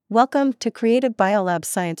Welcome to Creative Biolabs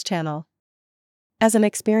Science Channel. As an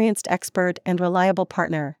experienced expert and reliable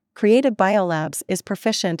partner, Creative Biolabs is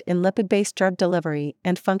proficient in lipid-based drug delivery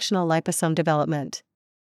and functional liposome development.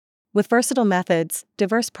 With versatile methods,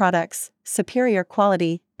 diverse products, superior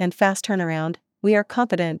quality, and fast turnaround, we are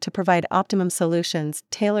confident to provide optimum solutions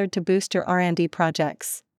tailored to boost your R&D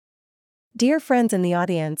projects. Dear friends in the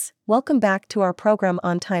audience, welcome back to our program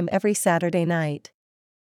on time every Saturday night.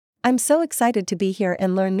 I'm so excited to be here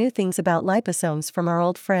and learn new things about liposomes from our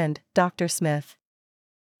old friend, Dr. Smith.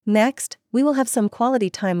 Next, we will have some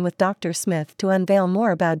quality time with Dr. Smith to unveil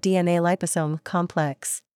more about DNA liposome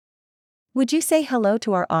complex. Would you say hello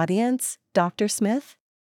to our audience, Dr. Smith?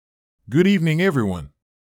 Good evening, everyone.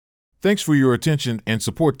 Thanks for your attention and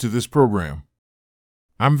support to this program.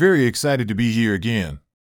 I'm very excited to be here again.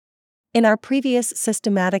 In our previous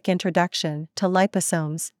systematic introduction to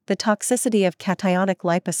liposomes, the toxicity of cationic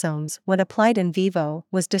liposomes when applied in vivo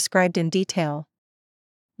was described in detail.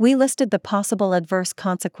 We listed the possible adverse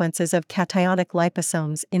consequences of cationic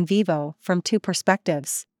liposomes in vivo from two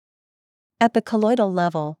perspectives. At the colloidal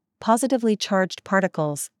level, positively charged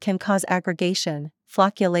particles can cause aggregation,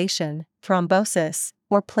 flocculation, thrombosis,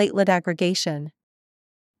 or platelet aggregation.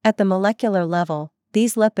 At the molecular level,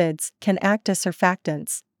 these lipids can act as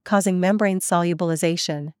surfactants, causing membrane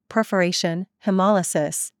solubilization, perforation,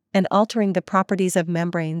 hemolysis, and altering the properties of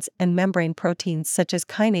membranes and membrane proteins such as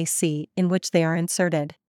kinase C in which they are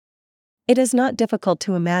inserted. It is not difficult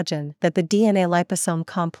to imagine that the DNA liposome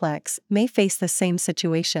complex may face the same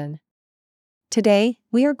situation. Today,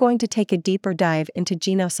 we are going to take a deeper dive into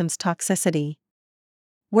Genosome's toxicity.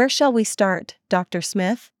 Where shall we start, Dr.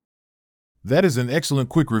 Smith? That is an excellent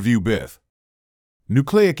quick review, Beth.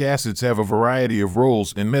 Nucleic acids have a variety of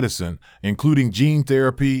roles in medicine, including gene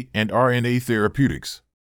therapy and RNA therapeutics.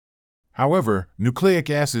 However, nucleic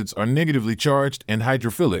acids are negatively charged and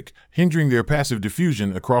hydrophilic, hindering their passive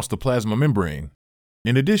diffusion across the plasma membrane.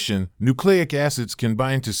 In addition, nucleic acids can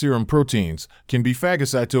bind to serum proteins, can be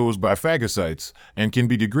phagocytosed by phagocytes, and can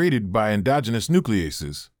be degraded by endogenous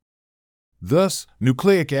nucleases. Thus,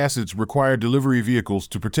 nucleic acids require delivery vehicles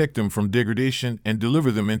to protect them from degradation and deliver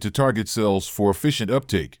them into target cells for efficient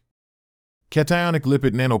uptake. Cationic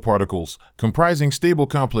lipid nanoparticles, comprising stable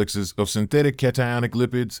complexes of synthetic cationic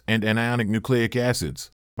lipids and anionic nucleic acids,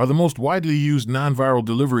 are the most widely used non-viral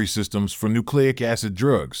delivery systems for nucleic acid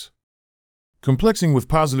drugs. Complexing with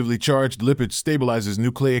positively charged lipids stabilizes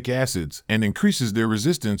nucleic acids and increases their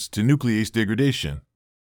resistance to nuclease degradation.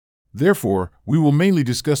 Therefore, we will mainly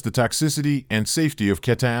discuss the toxicity and safety of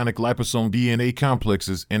cationic liposome DNA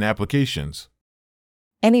complexes and applications.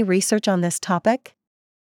 Any research on this topic?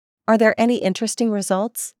 Are there any interesting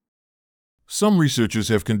results? Some researchers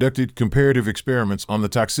have conducted comparative experiments on the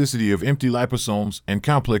toxicity of empty liposomes and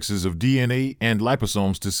complexes of DNA and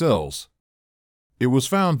liposomes to cells. It was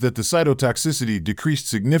found that the cytotoxicity decreased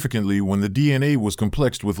significantly when the DNA was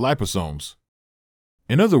complexed with liposomes.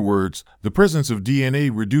 In other words, the presence of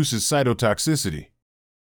DNA reduces cytotoxicity.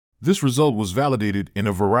 This result was validated in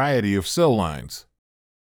a variety of cell lines.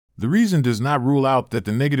 The reason does not rule out that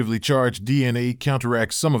the negatively charged DNA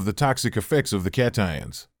counteracts some of the toxic effects of the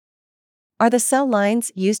cations. Are the cell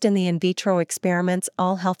lines used in the in vitro experiments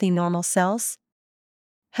all healthy normal cells?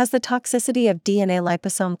 Has the toxicity of DNA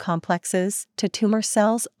liposome complexes to tumor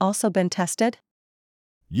cells also been tested?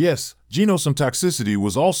 Yes, Genosome toxicity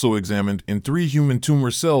was also examined in 3 human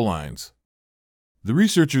tumor cell lines. The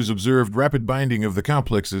researchers observed rapid binding of the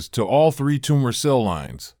complexes to all 3 tumor cell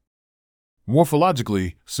lines.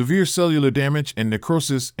 Morphologically, severe cellular damage and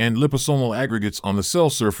necrosis and liposomal aggregates on the cell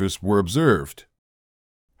surface were observed.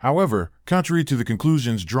 However, contrary to the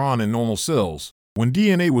conclusions drawn in normal cells, when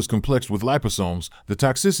DNA was complexed with liposomes, the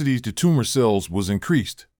toxicity to tumor cells was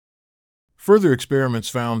increased. Further experiments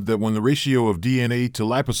found that when the ratio of DNA to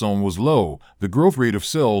liposome was low, the growth rate of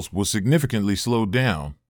cells was significantly slowed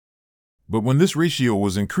down. But when this ratio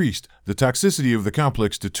was increased, the toxicity of the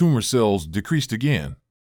complex to tumor cells decreased again.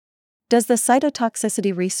 Does the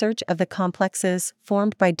cytotoxicity research of the complexes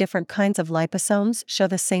formed by different kinds of liposomes show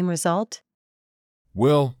the same result?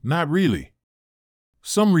 Well, not really.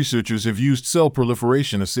 Some researchers have used cell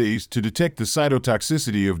proliferation assays to detect the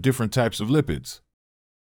cytotoxicity of different types of lipids.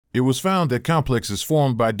 It was found that complexes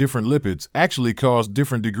formed by different lipids actually caused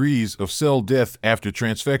different degrees of cell death after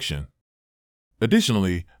transfection.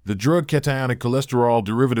 Additionally, the drug cationic cholesterol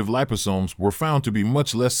derivative liposomes were found to be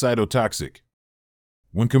much less cytotoxic.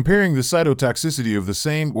 When comparing the cytotoxicity of the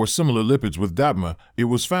same or similar lipids with DAPMA, it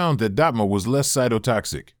was found that DAPMA was less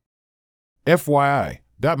cytotoxic. FYI,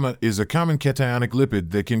 DAPMA is a common cationic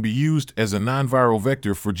lipid that can be used as a non-viral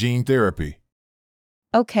vector for gene therapy.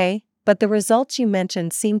 Okay, but the results you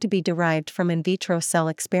mentioned seem to be derived from in vitro cell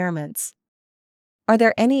experiments. Are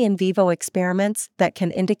there any in vivo experiments that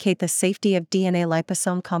can indicate the safety of DNA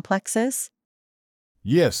liposome complexes?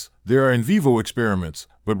 Yes, there are in vivo experiments,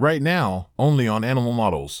 but right now, only on animal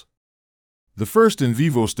models. The first in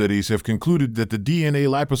vivo studies have concluded that the DNA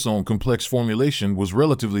liposome complex formulation was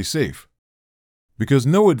relatively safe, because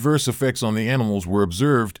no adverse effects on the animals were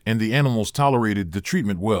observed and the animals tolerated the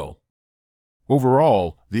treatment well.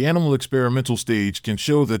 Overall, the animal experimental stage can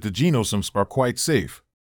show that the genosomes are quite safe.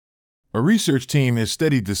 A research team has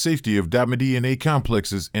studied the safety of DNA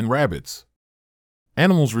complexes in rabbits.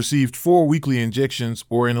 Animals received 4 weekly injections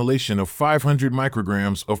or inhalation of 500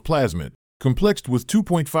 micrograms of plasmid, complexed with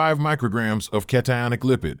 2.5 micrograms of cationic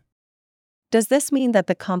lipid. Does this mean that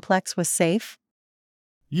the complex was safe?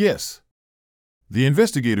 Yes. The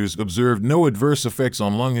investigators observed no adverse effects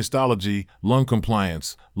on lung histology, lung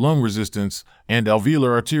compliance, lung resistance, and alveolar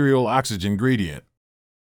arterial oxygen gradient.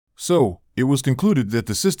 So, it was concluded that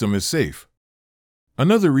the system is safe.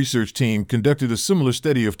 Another research team conducted a similar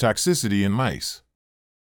study of toxicity in mice.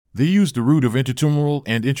 They used the route of intratumoral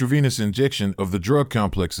and intravenous injection of the drug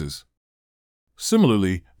complexes.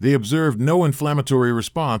 Similarly, they observed no inflammatory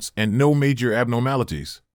response and no major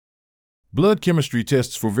abnormalities. Blood chemistry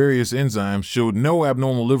tests for various enzymes showed no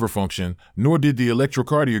abnormal liver function, nor did the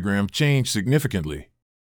electrocardiogram change significantly.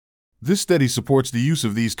 This study supports the use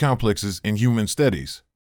of these complexes in human studies.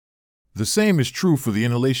 The same is true for the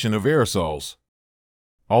inhalation of aerosols.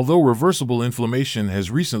 Although reversible inflammation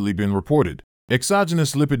has recently been reported,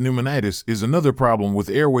 exogenous lipid pneumonitis is another problem with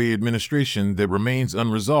airway administration that remains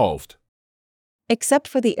unresolved. Except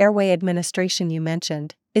for the airway administration you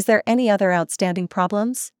mentioned, is there any other outstanding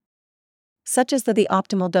problems? Such as the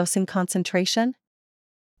optimal dosing concentration?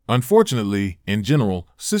 Unfortunately, in general,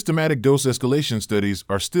 systematic dose escalation studies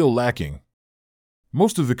are still lacking.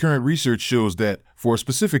 Most of the current research shows that, for a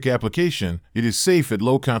specific application, it is safe at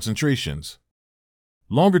low concentrations.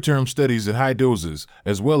 Longer-term studies at high doses,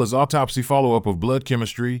 as well as autopsy follow-up of blood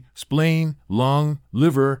chemistry, spleen, lung,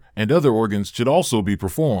 liver, and other organs should also be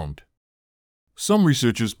performed. Some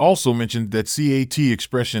researchers also mentioned that CAT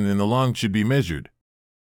expression in the lung should be measured.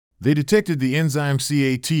 They detected the enzyme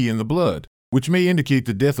CAT in the blood, which may indicate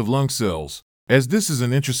the death of lung cells, as this is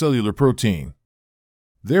an intracellular protein.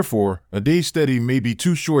 Therefore, a day study may be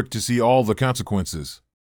too short to see all the consequences.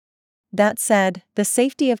 That said, the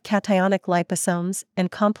safety of cationic liposomes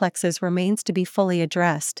and complexes remains to be fully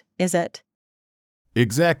addressed, is it?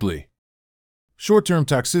 Exactly. Short-term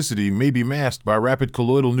toxicity may be masked by rapid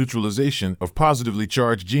colloidal neutralization of positively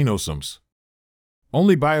charged genosomes.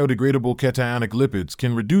 Only biodegradable cationic lipids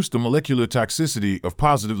can reduce the molecular toxicity of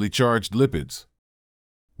positively charged lipids.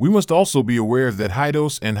 We must also be aware that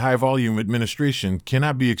high-dose and high-volume administration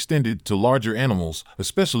cannot be extended to larger animals,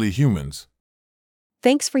 especially humans.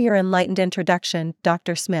 Thanks for your enlightened introduction,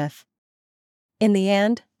 Dr. Smith. In the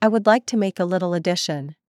end, I would like to make a little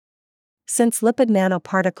addition. Since lipid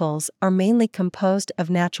nanoparticles are mainly composed of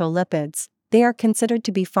natural lipids, they are considered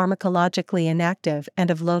to be pharmacologically inactive and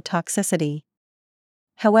of low toxicity.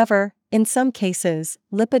 However, in some cases,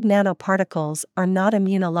 lipid nanoparticles are not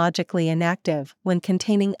immunologically inactive when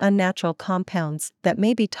containing unnatural compounds that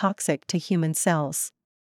may be toxic to human cells.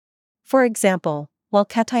 For example, while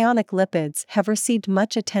cationic lipids have received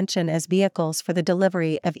much attention as vehicles for the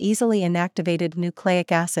delivery of easily inactivated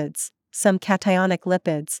nucleic acids, some cationic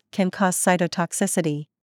lipids can cause cytotoxicity.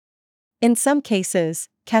 In some cases,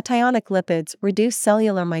 cationic lipids reduce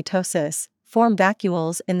cellular mitosis, form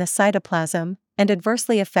vacuoles in the cytoplasm, and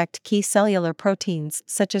adversely affect key cellular proteins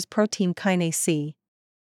such as protein kinase C.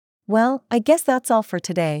 Well, I guess that's all for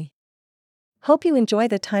today. Hope you enjoy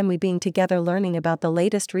the time we being together learning about the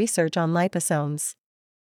latest research on liposomes.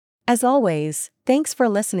 As always, thanks for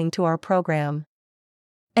listening to our program.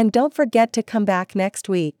 And don't forget to come back next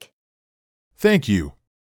week. Thank you.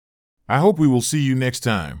 I hope we will see you next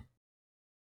time.